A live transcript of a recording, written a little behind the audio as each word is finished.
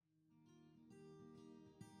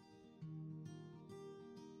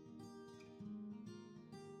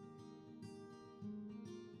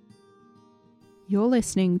You're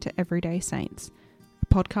listening to Everyday Saints,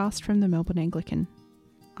 a podcast from the Melbourne Anglican.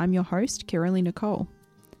 I'm your host, Kiralee Nicole.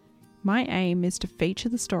 My aim is to feature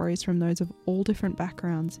the stories from those of all different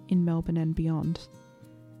backgrounds in Melbourne and beyond.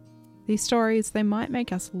 These stories, they might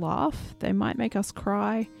make us laugh, they might make us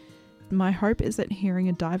cry. My hope is that hearing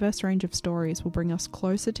a diverse range of stories will bring us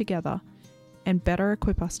closer together and better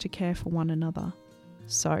equip us to care for one another.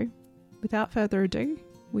 So, without further ado,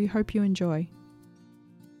 we hope you enjoy.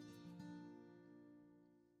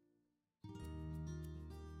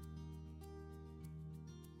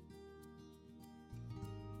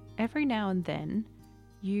 Every now and then,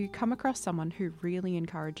 you come across someone who really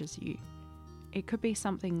encourages you. It could be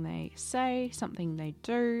something they say, something they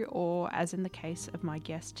do, or as in the case of my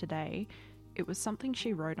guest today, it was something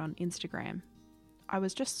she wrote on Instagram. I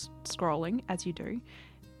was just scrolling, as you do,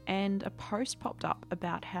 and a post popped up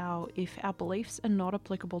about how if our beliefs are not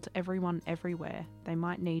applicable to everyone everywhere, they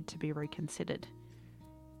might need to be reconsidered.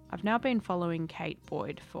 I've now been following Kate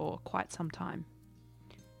Boyd for quite some time.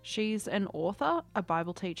 She's an author, a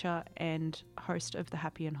Bible teacher, and host of the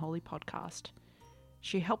Happy and Holy podcast.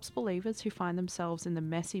 She helps believers who find themselves in the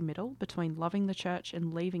messy middle between loving the church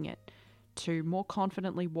and leaving it to more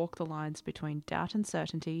confidently walk the lines between doubt and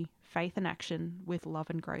certainty, faith and action, with love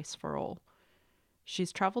and grace for all.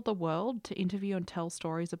 She's travelled the world to interview and tell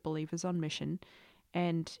stories of believers on mission,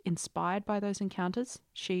 and inspired by those encounters,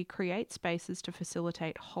 she creates spaces to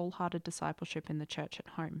facilitate wholehearted discipleship in the church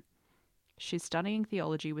at home. She's studying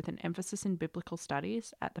theology with an emphasis in biblical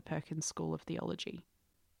studies at the Perkins School of Theology.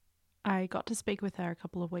 I got to speak with her a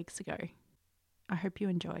couple of weeks ago. I hope you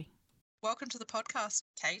enjoy. Welcome to the podcast,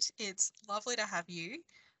 Kate. It's lovely to have you.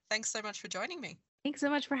 Thanks so much for joining me. Thanks so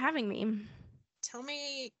much for having me. Tell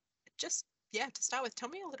me, to start with, tell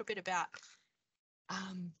me a little bit about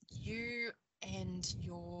you and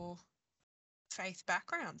your faith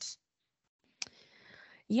background.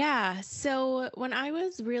 Yeah, so when I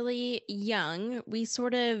was really young, we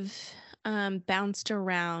sort of bounced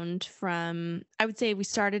around from, I would say we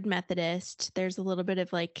started Methodist. There's a little bit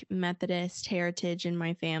of like Methodist heritage in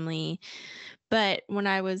my family. But when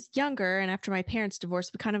I was younger and after my parents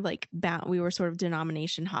divorced, we kind of like we were sort of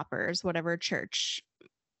denomination hoppers, whatever church,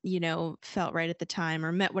 felt right at the time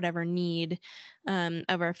or met whatever need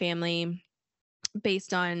of our family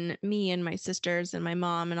based on me and my sisters and my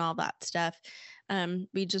mom and all that stuff.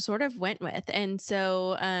 We just sort of went with. And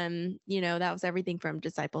so, that was everything from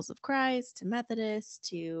Disciples of Christ to Methodist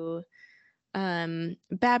to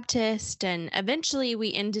Baptist. And eventually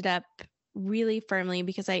we ended up really firmly,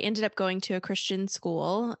 because I ended up going to a Christian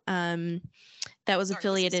school that was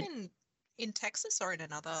affiliated. Was this in Texas or in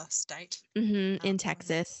another state? In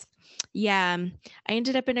Texas. Yeah. I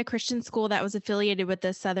ended up in a Christian school that was affiliated with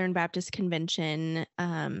the Southern Baptist Convention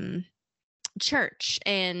church.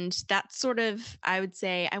 And that's sort of, I would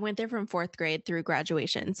say, I went there from 4th grade through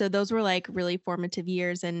graduation. So those were like really formative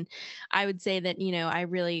years. And I would say that, I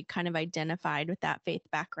really kind of identified with that faith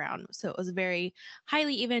background. So it was very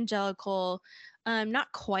highly evangelical,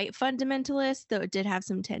 not quite fundamentalist, though it did have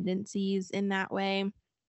some tendencies in that way.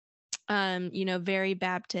 Very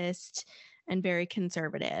Baptist and very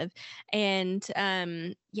conservative. And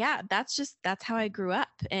that's how I grew up.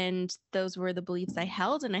 And those were the beliefs I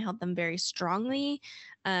held, and I held them very strongly.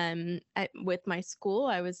 With my school,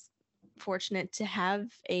 I was fortunate to have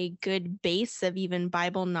a good base of even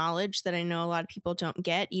Bible knowledge that I know a lot of people don't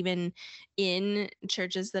get, even in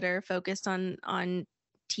churches that are focused on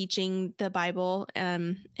teaching the Bible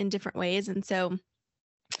in different ways. And so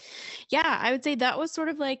I would say that was sort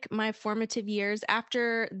of like my formative years.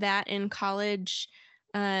 After that in college,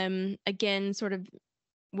 again, sort of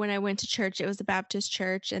when I went to church, it was a Baptist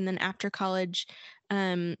church. And then after college,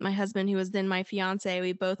 my husband, who was then my fiance,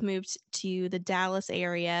 we both moved to the Dallas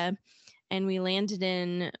area, and we landed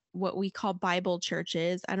in what we call Bible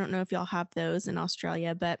churches. I don't know if y'all have those in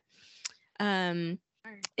Australia, but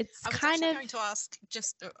it's kind of going to ask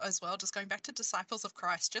just as well, just going back to Disciples of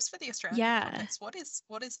Christ, just for the Australian context, what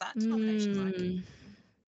is that denomination like?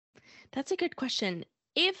 That's a good question.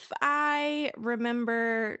 If I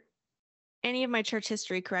remember any of my church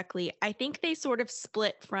history correctly, I think they sort of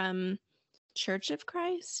split from Church of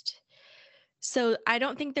Christ. So I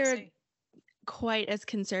don't think they're quite as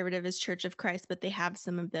conservative as Church of Christ, but they have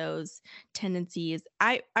some of those tendencies.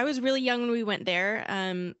 I was really young when we went there.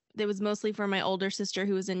 It was mostly for my older sister,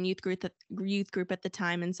 who was in youth group at the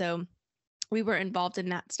time. And so we were involved in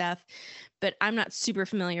that stuff, but I'm not super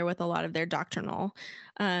familiar with a lot of their doctrinal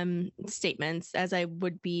statements, as I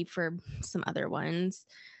would be for some other ones.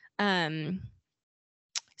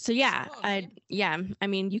 So yeah, Sure, I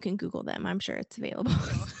mean, you can Google them. I'm sure it's available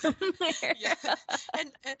sure. somewhere. Yeah.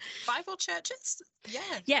 And Bible churches? Yeah.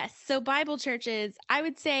 Yes. So Bible churches, I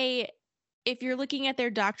would say if you're looking at their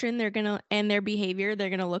doctrine, and their behavior, they're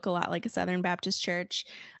gonna look a lot like a Southern Baptist church.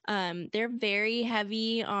 They're very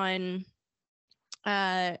heavy on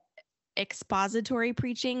uh expository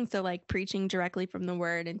preaching, so like preaching directly from the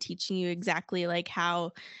word and teaching you exactly like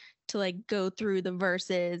how to like go through the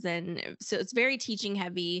verses, and so it's very teaching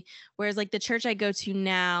heavy, whereas like the church I go to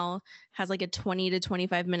now has like a 20 to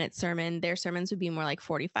 25 minute sermon. Their sermons would be more like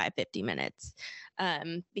 45-50 minutes,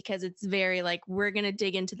 because it's very like, we're going to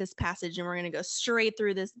dig into this passage and we're going to go straight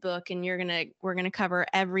through this book, and we're going to cover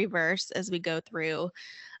every verse as we go through.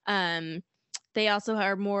 They also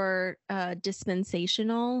are more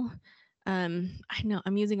dispensational. I know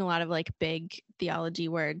I'm using a lot of like big theology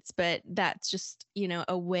words, but that's just,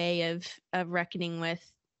 a way of reckoning with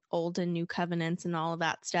old and new covenants and all of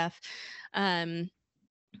that stuff.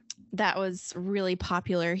 That was really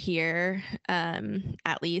popular here,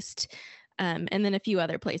 at least. And then a few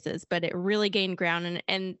other places, but it really gained ground.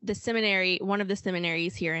 And the seminary, one of the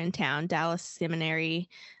seminaries here in town, Dallas Seminary,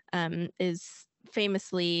 is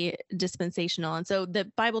famously dispensational. And so the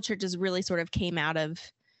Bible churches really sort of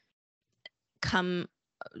come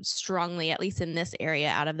strongly, at least in this area,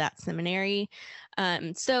 out of that seminary.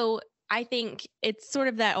 So I think it's sort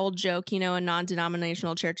of that old joke, a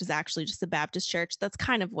non-denominational church is actually just a Baptist church. That's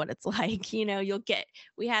kind of what it's like.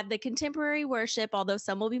 We have the contemporary worship, although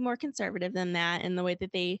some will be more conservative than that in the way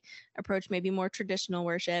that they approach maybe more traditional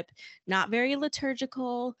worship, not very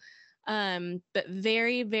liturgical, but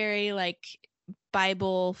very, very like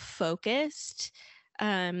Bible focused,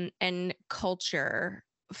 and culture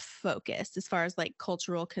focused as far as like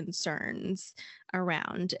cultural concerns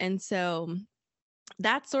around. And so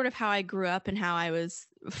that's sort of how I grew up and how I was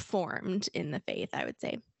formed in the faith, I would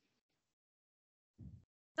say.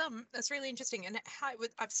 That's really interesting. And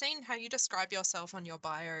I've seen how you describe yourself on your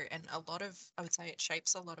bio, and a lot of, I would say it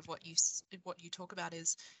shapes a lot of what you talk about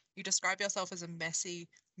is you describe yourself as a messy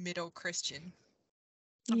middle Christian.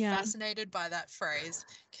 I'm fascinated by that phrase.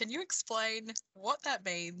 Can you explain what that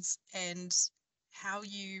means and how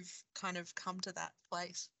you've kind of come to that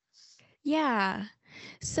place? Yeah.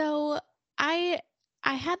 So I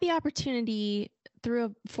had the opportunity through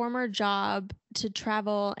a former job to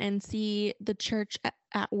travel and see the church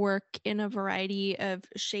at work in a variety of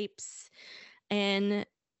shapes and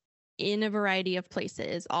in a variety of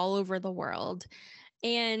places all over the world.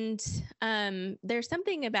 And there's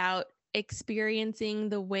something about experiencing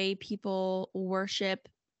the way people worship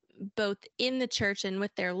both in the church and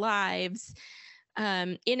with their lives,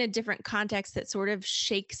 in a different context, that sort of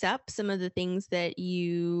shakes up some of the things that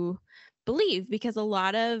you believe. Because a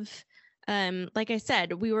lot of, like I said,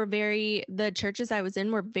 the churches I was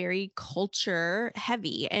in were very culture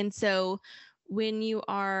heavy. And so when you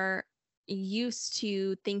are used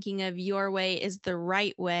to thinking of your way is the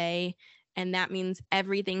right way, and that means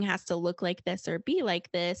everything has to look like this or be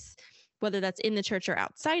like this, whether that's in the church or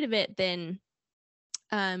outside of it, then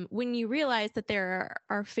when you realize that there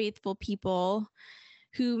are faithful people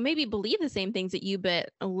who maybe believe the same things that you, but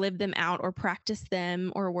live them out or practice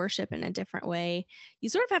them or worship in a different way, you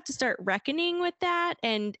sort of have to start reckoning with that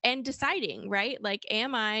and deciding, right? Like,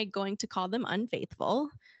 am I going to call them unfaithful?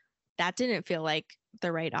 That didn't feel like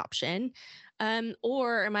the right option.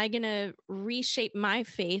 Or am I going to reshape my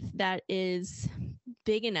faith that is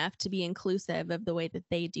big enough to be inclusive of the way that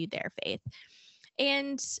they do their faith?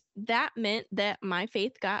 And that meant that my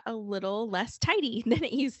faith got a little less tidy than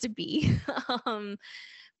it used to be.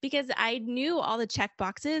 Because I knew all the check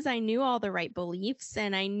boxes, I knew all the right beliefs,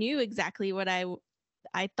 and I knew exactly what I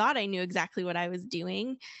thought I knew exactly what I was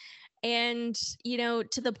doing. And,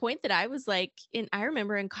 to the point that I was like, I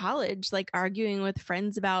remember in college, like arguing with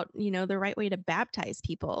friends about, the right way to baptize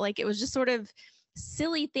people. Like, it was just sort of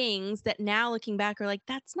silly things that now looking back are like,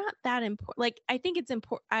 that's not that important. Like, I think it's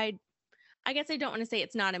important. I guess I don't want to say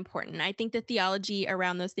it's not important. I think the theology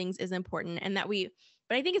around those things is important,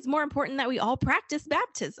 but I think it's more important that we all practice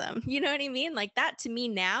baptism. You know what I mean? Like, that to me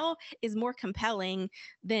now is more compelling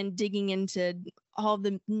than digging into all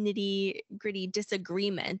the nitty gritty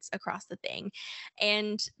disagreements across the thing.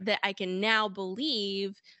 And that I can now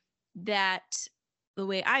believe that the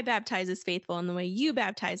way I baptize is faithful and the way you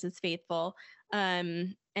baptize is faithful.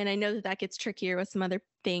 And I know that gets trickier with some other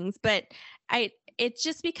things, but it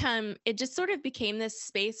just sort of became this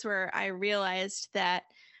space where I realized that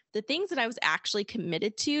the things that I was actually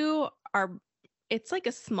committed to it's like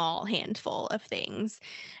a small handful of things.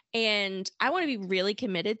 And I want to be really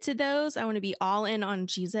committed to those. I want to be all in on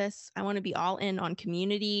Jesus. I want to be all in on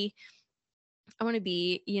community. I want to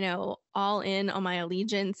be, all in on my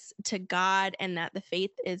allegiance to God, and that the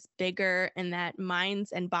faith is bigger, and that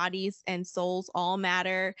minds and bodies and souls all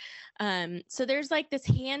matter. So there's like this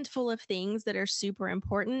handful of things that are super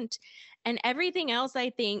important, and everything else, I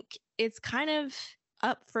think, is kind of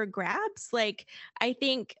up for grabs. Like, I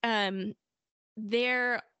think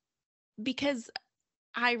there, because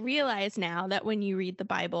I realize now that when you read the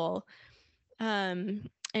Bible, and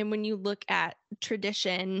when you look at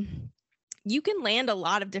tradition, you can land a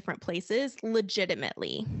lot of different places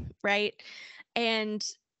legitimately, right? And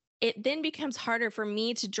it then becomes harder for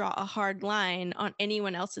me to draw a hard line on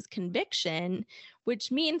anyone else's conviction,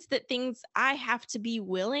 which means that things I have to be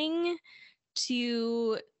willing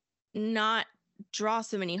to not draw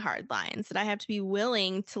so many hard lines, that I have to be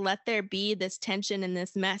willing to let there be this tension and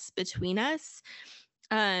this mess between us.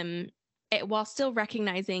 While still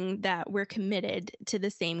recognizing that we're committed to the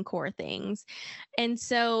same core things. And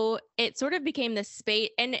so it sort of became this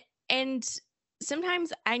space, and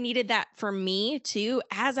sometimes I needed that for me too,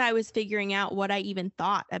 as I was figuring out what I even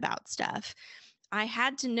thought about stuff. I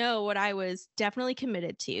had to know what I was definitely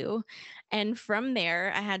committed to. And from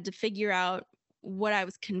there, I had to figure out what I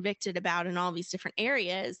was convicted about in all these different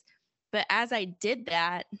areas. But as I did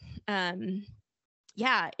that,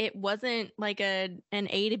 it wasn't like an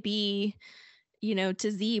A to B,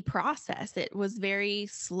 to Z process. It was very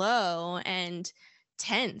slow and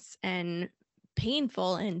tense and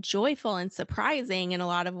painful and joyful and surprising in a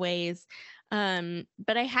lot of ways.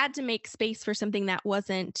 But I had to make space for something that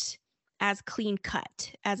wasn't as clean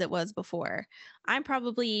cut as it was before. I'm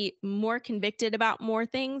probably more convicted about more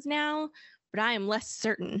things now, but I am less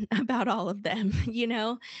certain about all of them,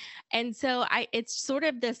 And so it's sort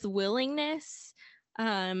of this willingness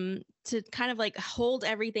to kind of like hold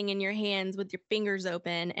everything in your hands with your fingers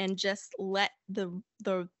open and just let the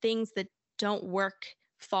things that don't work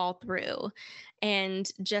fall through,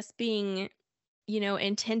 and just being,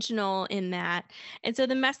 intentional in that. And so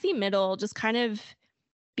the messy middle just kind of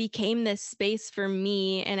became this space for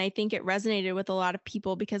me. And I think it resonated with a lot of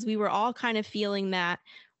people because we were all kind of feeling that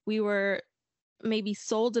we were maybe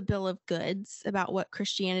sold a bill of goods about what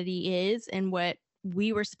Christianity is and what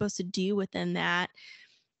we were supposed to do within that.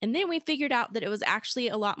 And then we figured out that it was actually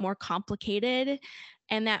a lot more complicated,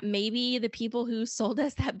 and that maybe the people who sold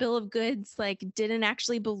us that bill of goods like didn't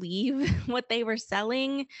actually believe what they were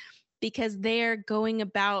selling, because they're going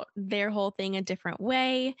about their whole thing a different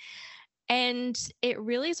way. And it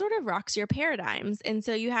really sort of rocks your paradigms. And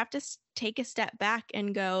so you have to take a step back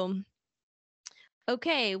and go,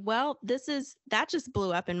 okay, well, that just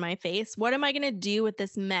blew up in my face. What am I going to do with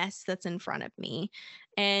this mess that's in front of me?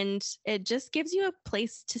 And it just gives you a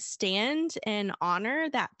place to stand and honor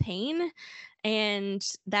that pain and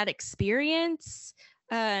that experience,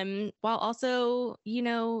 while also,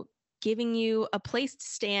 giving you a place to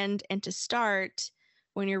stand and to start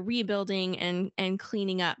when you're rebuilding and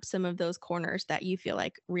cleaning up some of those corners that you feel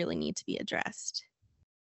like really need to be addressed.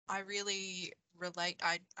 I really relate.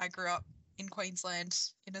 I grew up in Queensland,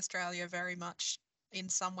 in Australia, very much in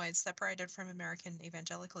some ways separated from American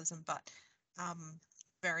evangelicalism, but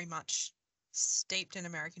very much steeped in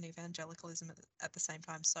American evangelicalism at the same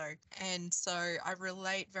time. So I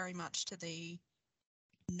relate very much to the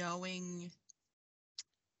knowing,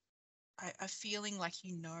 a feeling like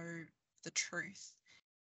the truth.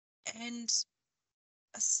 And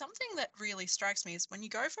something that really strikes me is when you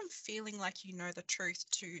go from feeling like you know the truth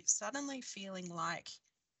to suddenly feeling like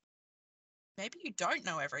maybe you don't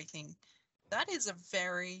know everything. That is a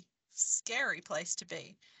very scary place to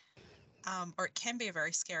be, or it can be a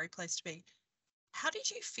very scary place to be. How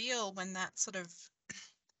did you feel when that sort of,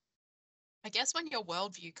 I guess when your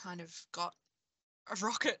worldview kind of got a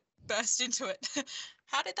rocket burst into it?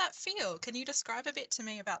 How did that feel? Can you describe a bit to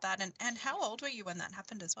me about that? And how old were you when that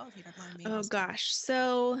happened as well, if you don't mind me asking? Oh gosh.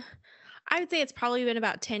 So I would say it's probably been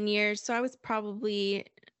about 10 years. So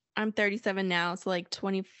I'm 37 now. So like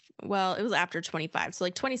 20, well, it was after 25. So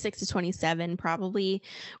like 26 to 27, probably,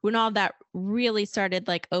 when all that really started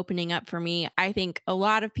like opening up for me. I think a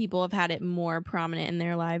lot of people have had it more prominent in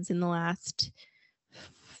their lives in the last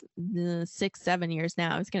 6-7 years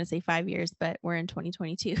now. I was going to say 5 years, but we're in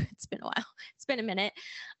 2022. It's been a while. It's been a minute.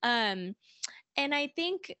 And I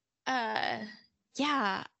think, I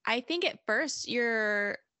think at first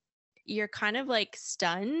you're kind of like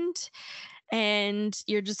stunned, and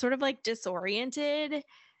you're just sort of like disoriented.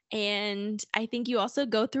 And I think you also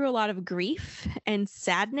go through a lot of grief and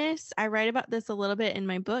sadness. I write about this a little bit in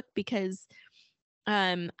my book because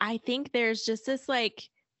I think there's just this like,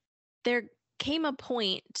 there came a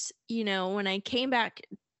point, when I came back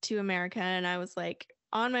to America and I was like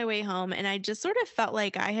on my way home, and I just sort of felt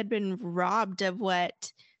like I had been robbed of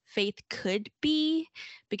what faith could be,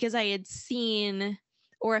 because I had seen,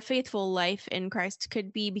 or a faithful life in Christ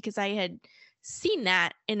could be, because I had seen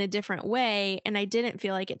that in a different way, and I didn't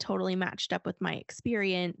feel like it totally matched up with my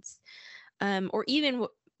experience, or even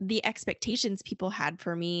the expectations people had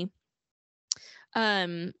for me.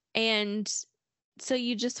 And so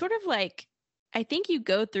you just sort of like, I think you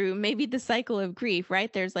go through maybe the cycle of grief,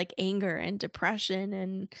 right? There's like anger and depression,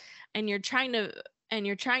 and you're trying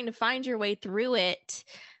to find your way through it.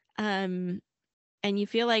 And you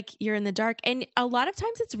feel like you're in the dark. And a lot of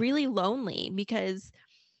times it's really lonely, because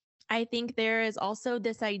I think there is also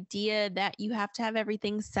this idea that you have to have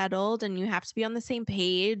everything settled and you have to be on the same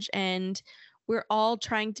page. And we're all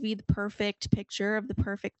trying to be the perfect picture of the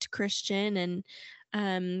perfect Christian. And,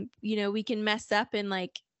 we can mess up in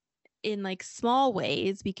small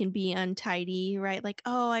ways. We can be untidy, right? Like,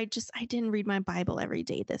 oh, I didn't read my Bible every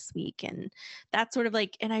day this week. And that's sort of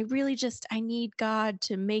like, and I need God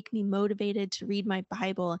to make me motivated to read my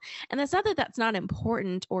Bible. And that's not that that's not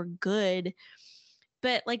important or good,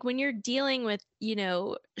 but like when you're dealing with,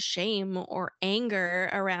 shame or anger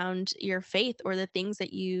around your faith or the things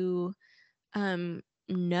that you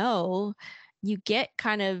know, you get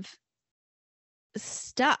kind of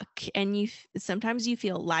stuck, and sometimes you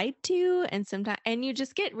feel lied to, and you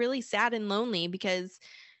just get really sad and lonely because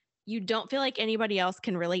you don't feel like anybody else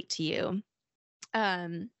can relate to you.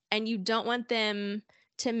 And you don't want them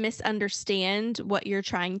to misunderstand what you're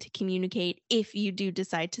trying to communicate if you do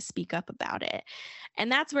decide to speak up about it.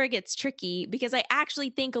 And that's where it gets tricky, because I actually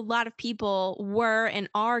think a lot of people were and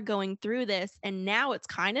are going through this, and now it's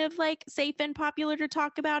kind of like safe and popular to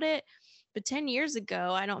talk about it. But 10 years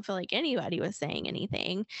ago, I don't feel like anybody was saying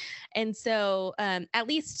anything. And so, at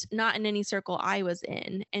least not in any circle I was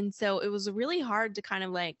in. And so it was really hard to kind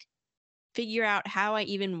of like figure out how I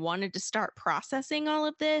even wanted to start processing all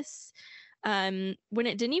of this, when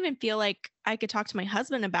it didn't even feel like I could talk to my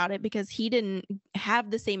husband about it, because he didn't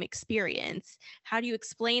have the same experience. How do you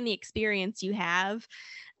explain the experience you have?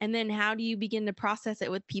 And then how do you begin to process it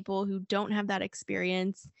with people who don't have that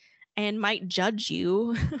experience and might judge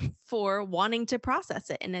you for wanting to process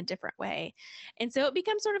it in a different way? And so it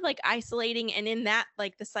becomes sort of like isolating. And in that,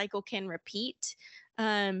 like, the cycle can repeat,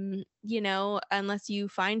 unless you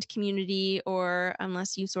find community, or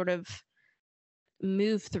unless you sort of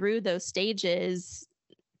move through those stages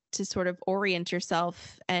to sort of orient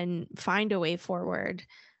yourself and find a way forward.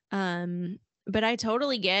 But I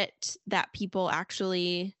totally get that people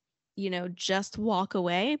actually, just walk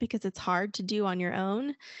away because it's hard to do on your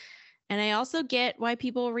own. And I also get why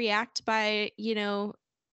people react by,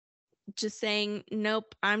 just saying,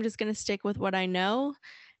 nope, I'm just going to stick with what I know.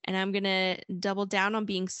 And I'm going to double down on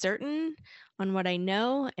being certain on what I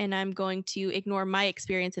know. And I'm going to ignore my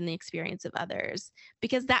experience and the experience of others,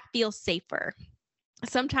 because that feels safer.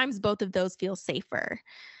 Sometimes both of those feel safer.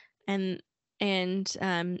 And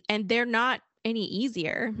they're not any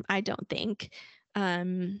easier, I don't think.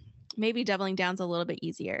 Maybe doubling down's a little bit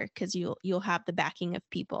easier because you'll have the backing of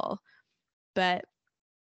people. But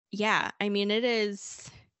yeah, I mean, it's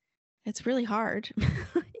really hard.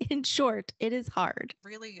 In short, it is hard.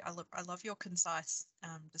 Really, I love your concise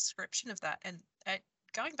description of that. And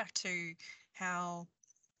going back to how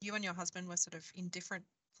you and your husband were sort of in different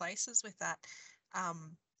places with that,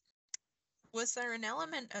 was there an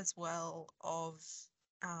element as well of,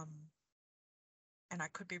 and I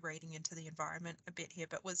could be reading into the environment a bit here,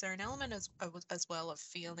 but was there an element as well of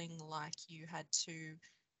feeling like you had to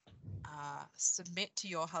submit to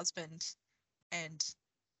your husband and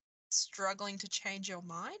struggling to change your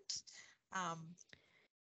mind?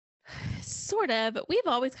 Sort of. We've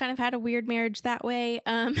always kind of had a weird marriage that way,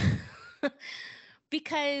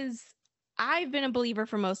 because I've been a believer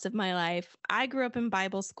for most of my life. I grew up in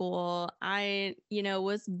Bible school. I,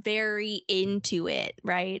 was very into it,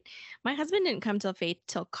 right? My husband didn't come to faith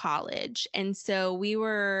till college. And so we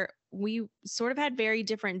sort of had very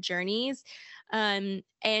different journeys.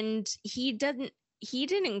 And he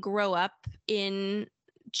didn't grow up in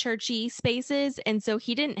churchy spaces. And so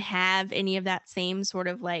he didn't have any of that same sort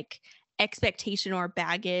of like expectation or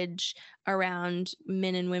baggage around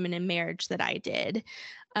men and women in marriage that I did.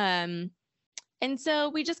 And so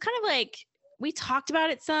we just kind of like, we talked about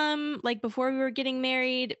it some, like, before we were getting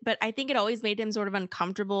married, but I think it always made him sort of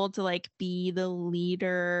uncomfortable to like be the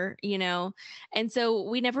leader, And so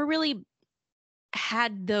we never really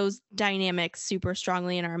had those dynamics super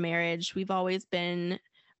strongly in our marriage. We've always been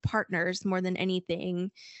partners more than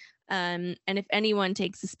anything. And if anyone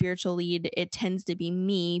takes a spiritual lead, it tends to be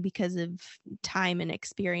me because of time and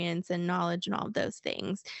experience and knowledge and all of those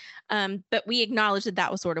things. But we acknowledged that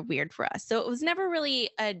that was sort of weird for us. So it was never really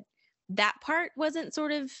that part wasn't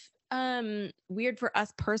sort of weird for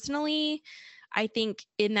us personally. I think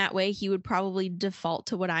in that way, he would probably default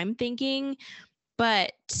to what I'm thinking.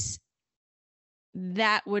 But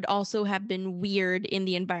that would also have been weird in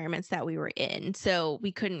the environments that we were in. So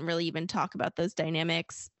we couldn't really even talk about those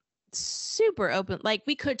dynamics super open. Like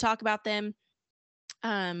we could talk about them.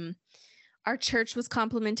 Our church was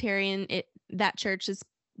complementarian. That church is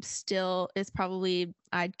probably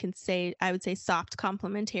I would say soft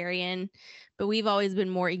complementarian, but we've always been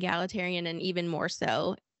more egalitarian and even more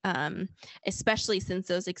so. Especially since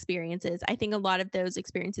those experiences. I think a lot of those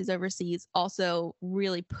experiences overseas also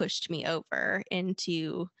really pushed me over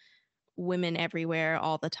into women everywhere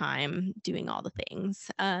all the time, doing all the things,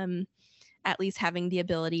 at least having the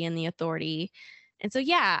ability and the authority. And so,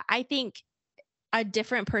 yeah, I think a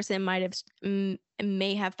different person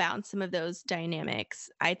may have found some of those dynamics.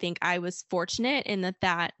 I think I was fortunate in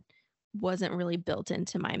that wasn't really built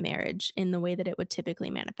into my marriage in the way that it would typically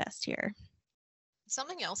manifest here.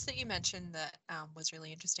 Something else that you mentioned that was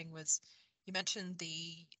really interesting was you mentioned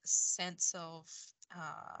the sense of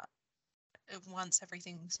once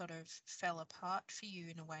everything sort of fell apart for you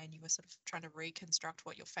in a way and you were sort of trying to reconstruct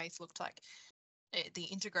what your faith looked like, the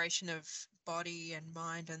integration of body and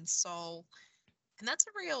mind and soul. And that's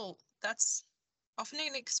often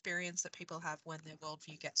an experience that people have when their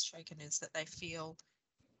worldview gets shaken, is that they feel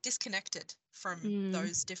disconnected from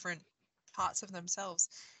those different parts of themselves.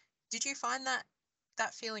 Did you find that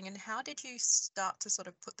feeling, and how did you start to sort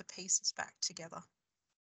of put the pieces back together?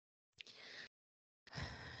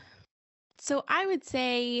 So I would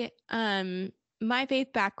say my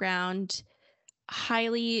faith background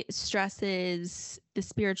highly stresses the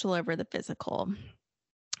spiritual over the physical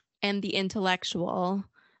and the intellectual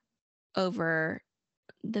over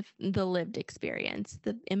the lived experience,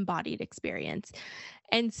 the embodied experience.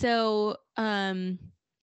 And so in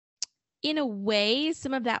a way,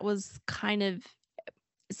 some of that was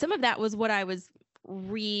what I was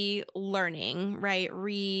relearning, right?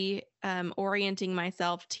 Orienting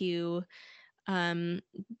myself to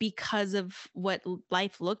because of what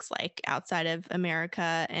life looks like outside of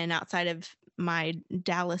America and outside of my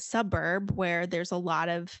Dallas suburb, where there's a lot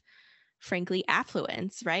of, frankly,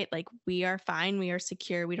 affluence, right? Like we are fine, we are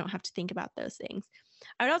secure, we don't have to think about those things.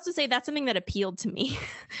 I would also say that's something that appealed to me.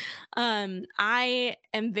 I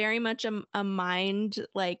am very much a mind,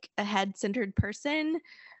 like a head centered person.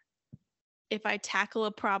 If I tackle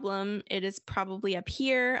a problem, it is probably up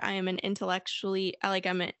here. I am an intellectual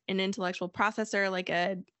processor, like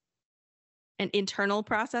an internal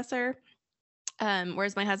processor.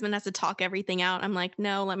 Whereas my husband has to talk everything out. I'm like,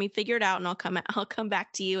 no, let me figure it out, and I'll come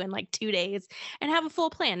back to you in like 2 days and have a full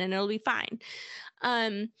plan, and it'll be fine.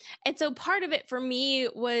 And so part of it for me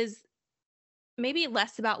was maybe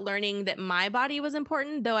less about learning that my body was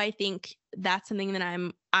important, though I think that's something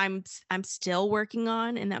that I'm still working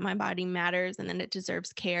on, and that my body matters and that it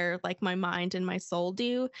deserves care like my mind and my soul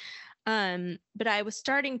do. But I was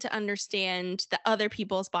starting to understand that other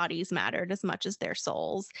people's bodies mattered as much as their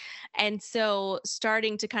souls. And so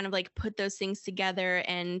starting to kind of like put those things together.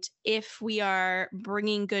 And if we are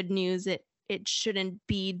bringing good news, it shouldn't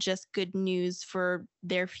be just good news for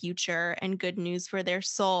their future and good news for their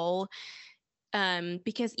soul.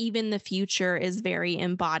 Because even the future is very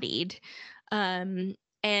embodied. And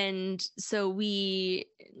so we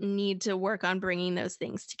need to work on bringing those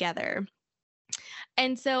things together.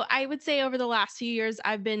 And so I would say over the last few years,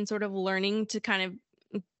 I've been sort of learning to kind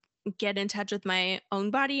of get in touch with my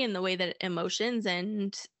own body and the way that emotions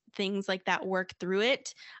and things like that work through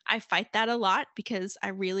it. I fight that a lot because I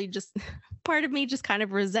really just part of me just kind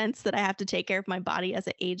of resents that I have to take care of my body as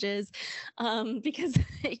it ages, because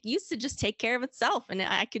it used to just take care of itself and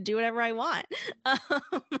I could do whatever I want.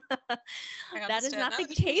 That is not the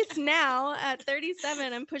case now at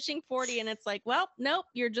 37. I'm pushing 40 and it's like, well, nope,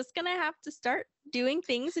 you're just going to have to start doing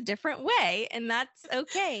things a different way, and that's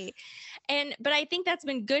okay. But I think that's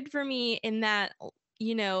been good for me in that,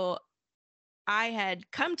 I had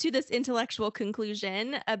come to this intellectual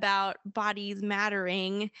conclusion about bodies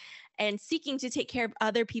mattering and seeking to take care of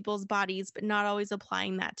other people's bodies, but not always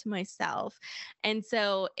applying that to myself. And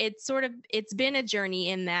so it's been a journey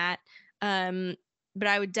in that. But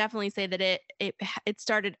I would definitely say that it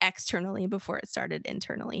started externally before it started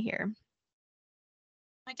internally here.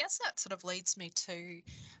 I guess that sort of leads me to,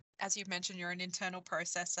 as you've mentioned, you're an internal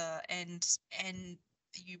processor, and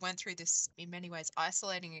you went through this in many ways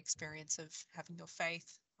isolating experience of having your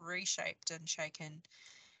faith reshaped and shaken.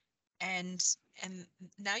 and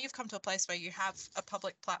now you've come to a place where you have a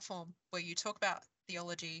public platform where you talk about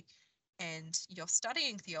theology, and you're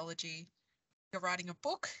studying theology. You're writing a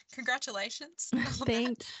book. Congratulations on that.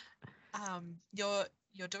 Thanks.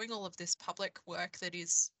 You're doing all of this public work that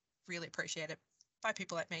is really appreciated by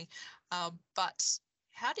people like me. But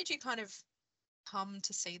how did you kind of come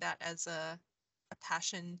to see that as a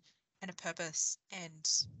passion and a purpose? And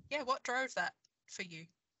yeah, what drove that for you?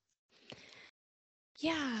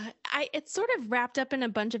 Yeah, it's sort of wrapped up in a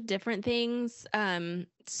bunch of different things.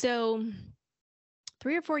 So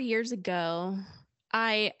 3 or 4 years ago,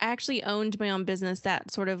 I actually owned my own business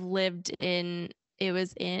that sort of it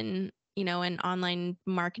was in, an online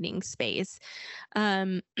marketing space.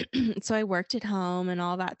 So I worked at home and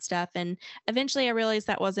all that stuff. And eventually I realized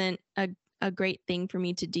that wasn't a great thing for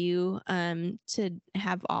me to do, to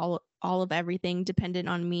have all of everything dependent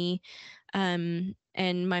on me. And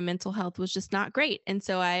my mental health was just not great. And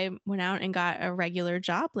so I went out and got a regular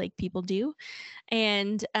job like people do.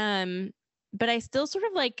 And, but I still sort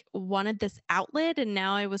of like wanted this outlet. And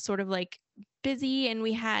now I was sort of like busy, and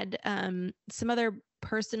we had, some other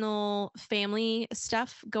personal family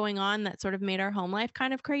stuff going on that sort of made our home life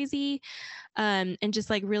kind of crazy, and just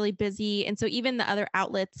like really busy. And so even the other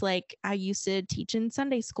outlets, like I used to teach in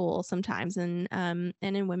Sunday school sometimes, and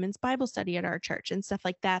in women's Bible study at our church and stuff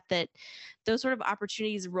like that, that those sort of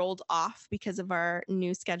opportunities rolled off because of our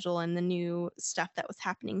new schedule and the new stuff that was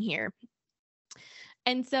happening here.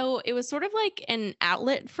 And so it was sort of like an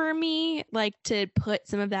outlet for me, like to put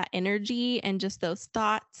some of that energy and just those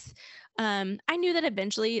thoughts. I knew that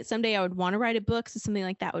eventually someday I would want to write a book, so something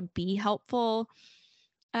like that would be helpful.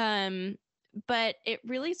 But it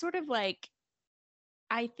really sort of like,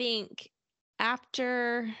 I think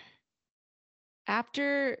after,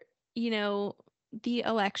 the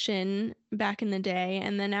election back in the day,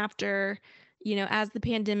 and then after, as the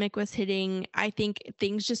pandemic was hitting, I think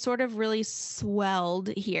things just sort of really swelled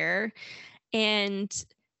here. And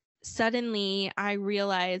suddenly I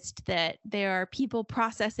realized that there are people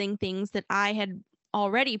processing things that I had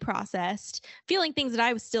already processed, feeling things that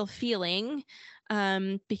I was still feeling,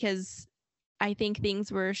 because I think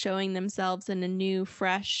things were showing themselves in a new,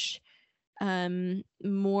 fresh,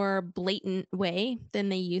 more blatant way than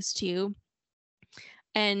they used to.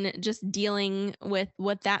 And just dealing with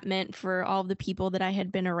what that meant for all the people that I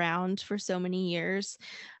had been around for so many years.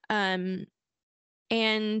 And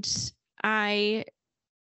I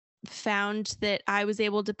found that I was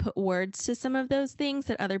able to put words to some of those things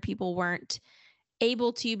that other people weren't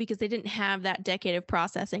able to, because they didn't have that decade of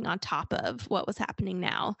processing on top of what was happening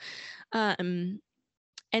now. And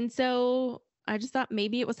so I just thought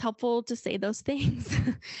maybe it was helpful to say those things.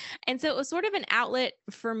 And so it was sort of an outlet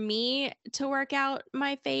for me to work out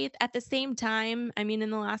my faith. At the same time, I mean,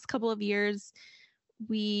 in the last couple of years,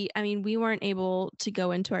 we weren't able to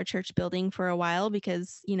go into our church building for a while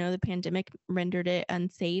because, the pandemic rendered it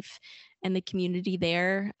unsafe, and the community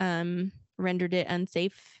there, rendered it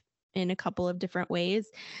unsafe in a couple of different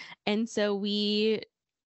ways. And so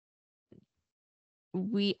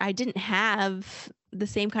I didn't have the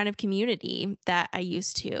same kind of community that I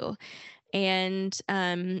used to. And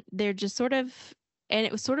they're just sort of, and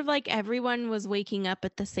it was sort of like everyone was waking up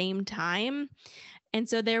at the same time. And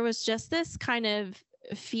so there was just this kind of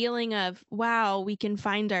feeling of, wow, we can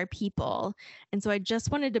find our people. And so I just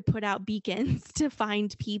wanted to put out beacons to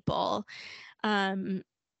find people, and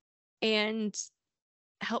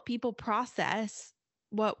help people process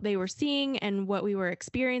what they were seeing and what we were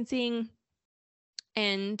experiencing,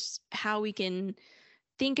 and how we can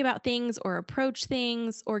think about things or approach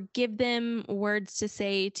things or give them words to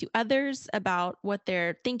say to others about what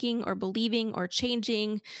they're thinking or believing or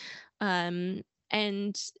changing. And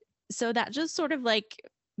so that just sort of like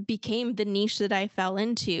became the niche that I fell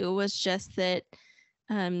into, was just that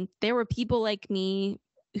there were people like me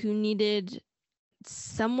who needed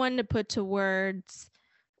someone to put to words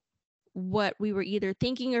what we were either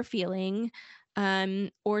thinking or feeling,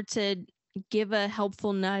 or to give a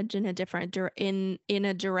helpful nudge in a different in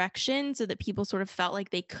a direction, so that people sort of felt like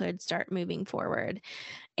they could start moving forward.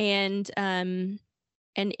 And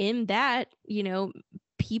in that,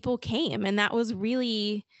 people came, and that was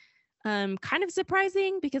really kind of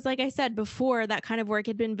surprising, because like I said before, that kind of work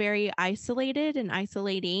had been very isolated and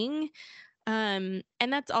isolating. And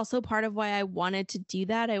that's also part of why I wanted to do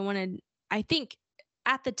that. I think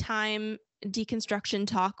at the time, deconstruction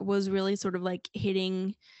talk was really sort of like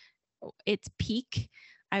hitting its peak.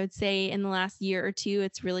 I would say in the last year or two,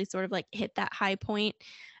 it's really sort of like hit that high point.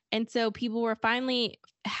 And so people were finally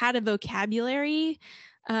had a vocabulary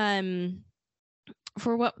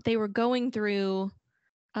for what they were going through,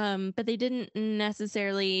 but they didn't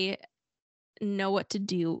necessarily know what to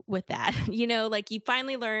do with that. Like you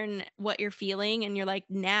finally learn what you're feeling and you're like,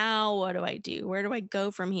 now what do I do? Where do I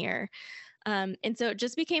go from here? And so it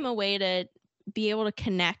just became a way to be able to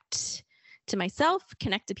connect to myself,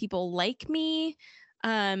 connect to people like me,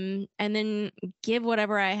 and then give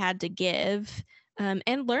whatever I had to give,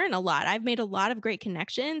 and learn a lot. I've made a lot of great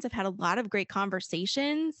connections. I've had a lot of great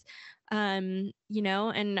conversations, and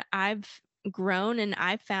I've grown and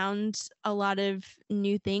I've found a lot of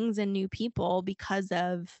new things and new people because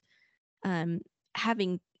of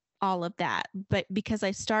having all of that, but because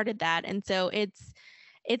I started that. And so it's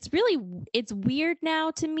weird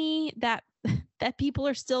now to me that that people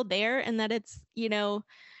are still there and that it's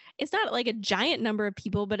not like a giant number of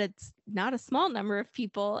people, but it's not a small number of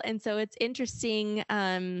people. And so it's interesting,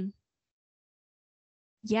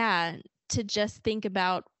 to just think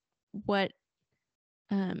about what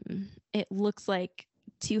it looks like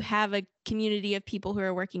to have a community of people who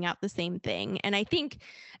are working out the same thing. And I think,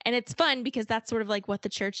 and it's fun because that's sort of like what the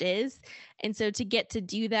church is. And so to get to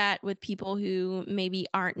do that with people who maybe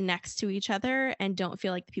aren't next to each other and don't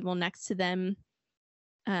feel like the people next to them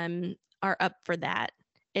are up for that,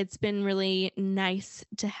 it's been really nice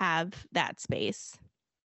to have that space.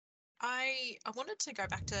 I wanted to go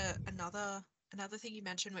back to another thing you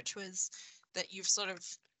mentioned, which was that you've sort of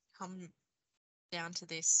come down to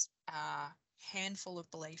this handful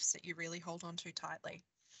of beliefs that you really hold on to tightly.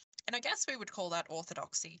 And I guess we would call that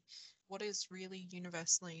orthodoxy. What is really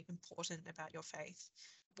universally important about your faith?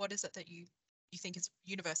 What is it that you think is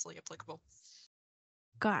universally applicable?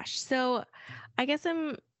 Gosh, so I guess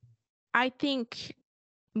I think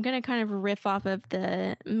I'm going to kind of riff off of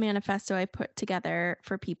the manifesto I put together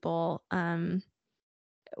for people,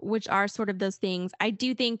 which are sort of those things. I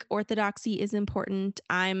do think orthodoxy is important.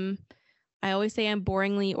 I always say I'm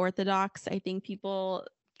boringly orthodox. I think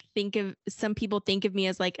some people think of me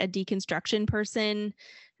as like a deconstruction person.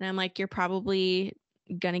 And I'm like, you're probably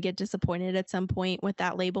going to get disappointed at some point with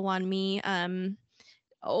that label on me.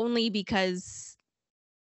 Only because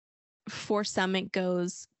for some it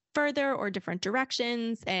goes further or different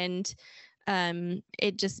directions. And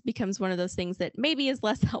it just becomes one of those things that maybe is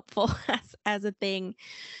less helpful as a thing.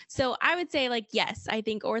 So I would say, like, yes, I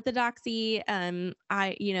think orthodoxy, something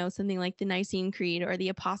like the Nicene Creed or the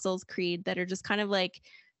Apostles' Creed that are just kind of like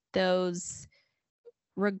those,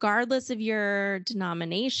 regardless of your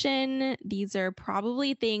denomination, these are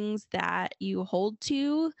probably things that you hold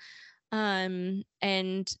to. And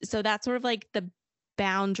so that's sort of like the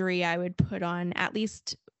boundary I would put on at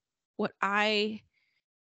least what I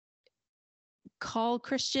call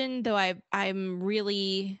Christian, though I'm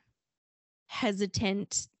really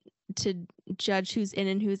hesitant to judge who's in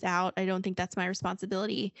and who's out. I don't think that's my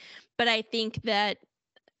responsibility. But I think that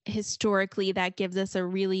historically that gives us a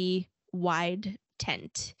really wide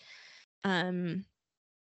tent.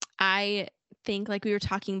 I think, like we were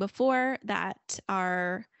talking before, that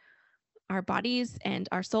our bodies and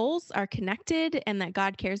our souls are connected and that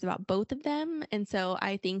God cares about both of them. And so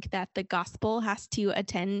I think that the gospel has to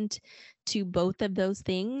attend to both of those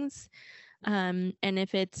things. And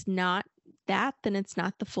if it's not that, then it's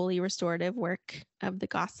not the fully restorative work of the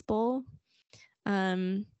gospel.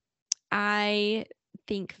 I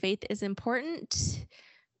think faith is important,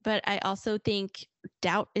 but I also think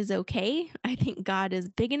doubt is okay. I think God is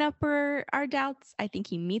big enough for our doubts. I think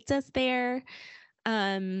he meets us there.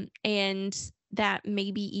 And that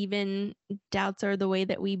maybe even doubts are the way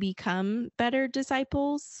that we become better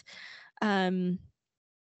disciples. Tell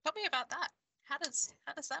me about that. How does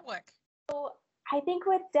that work? So I think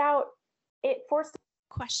with doubt, it forces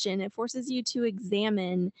question. It forces you to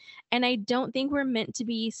examine. And I don't think we're meant to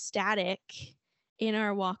be static in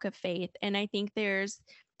our walk of faith. And I think there's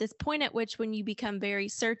this point at which, when you become very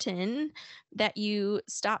certain, that you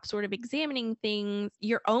stop sort of examining things,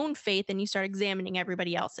 your own faith, and you start examining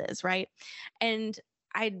everybody else's, right? And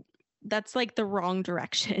that's like the wrong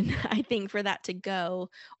direction, I think, for that to go,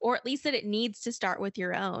 or at least that it needs to start with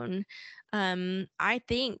your own. I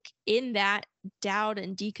think in that doubt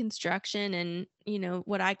and deconstruction and,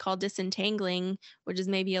 what I call disentangling, which is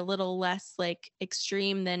maybe a little less like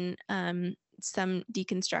extreme than some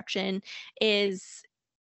deconstruction, is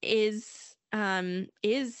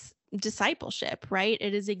discipleship, right?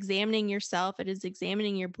 It is examining yourself. It is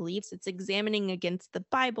examining your beliefs. It's examining against the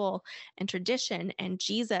Bible and tradition and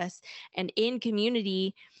Jesus and in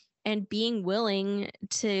community and being willing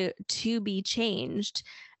to be changed.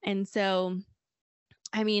 And so,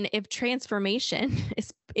 I mean, if transformation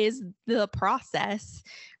is the process,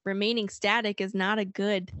 remaining static is not a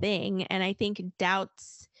good thing. And I think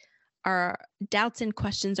doubts and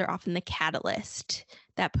questions are often the catalyst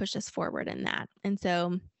that push us forward in that. And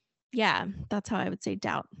so yeah, that's how I would say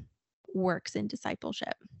doubt works in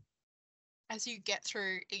discipleship. As you get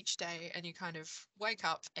through each day and you kind of wake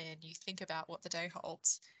up and you think about what the day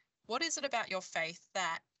holds, what is it about your faith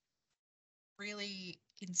that really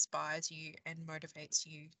inspires you and motivates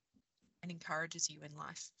you and encourages you in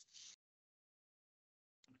life?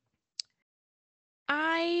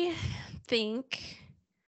 I think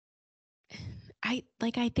I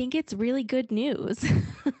think it's really good news.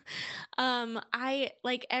 I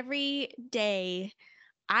like every day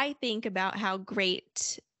I think about how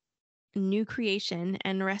great new creation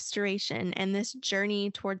and restoration and this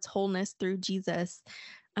journey towards wholeness through Jesus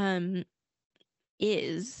um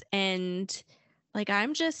is, and like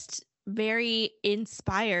I'm just very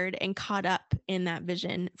inspired and caught up in that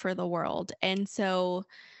vision for the world. And so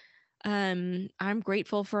I'm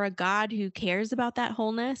grateful for a God who cares about that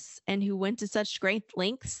wholeness and who went to such great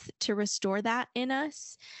lengths to restore that in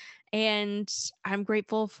us. And I'm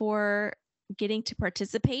grateful for getting to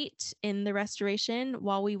participate in the restoration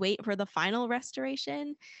while we wait for the final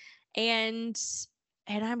restoration. And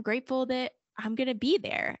I'm grateful that I'm going to be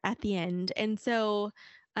there at the end. And so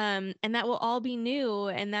and that will all be new,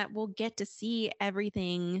 and that we'll get to see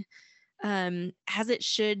everything as it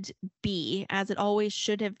should be, as it always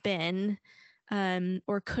should have been,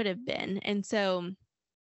 or could have been. And so,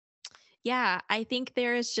 yeah, I think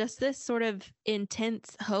there is just this sort of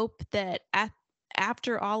intense hope that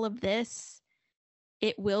after all of this,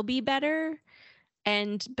 it will be better,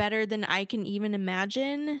 and better than I can even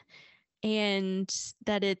imagine. And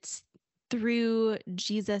that it's through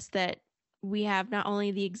Jesus that we have not only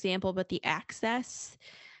the example, but the access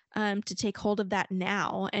to take hold of that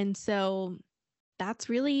now. And so that's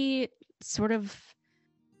really sort of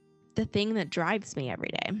the thing that drives me every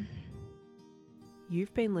day.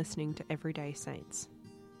 You've been listening to Everyday Saints.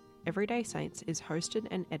 Everyday Saints is hosted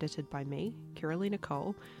and edited by me, Kiralee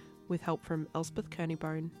Nicole, with help from Elspeth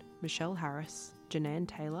Kearneybone, Michelle Harris, Jananne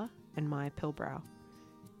Taylor, and Maya Pilbrow.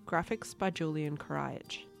 Graphics by Julian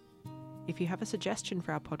Karajich. If you have a suggestion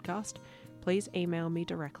for our podcast, please email me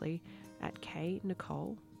directly at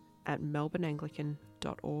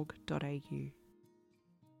knicole@melbourneanglican.org.au.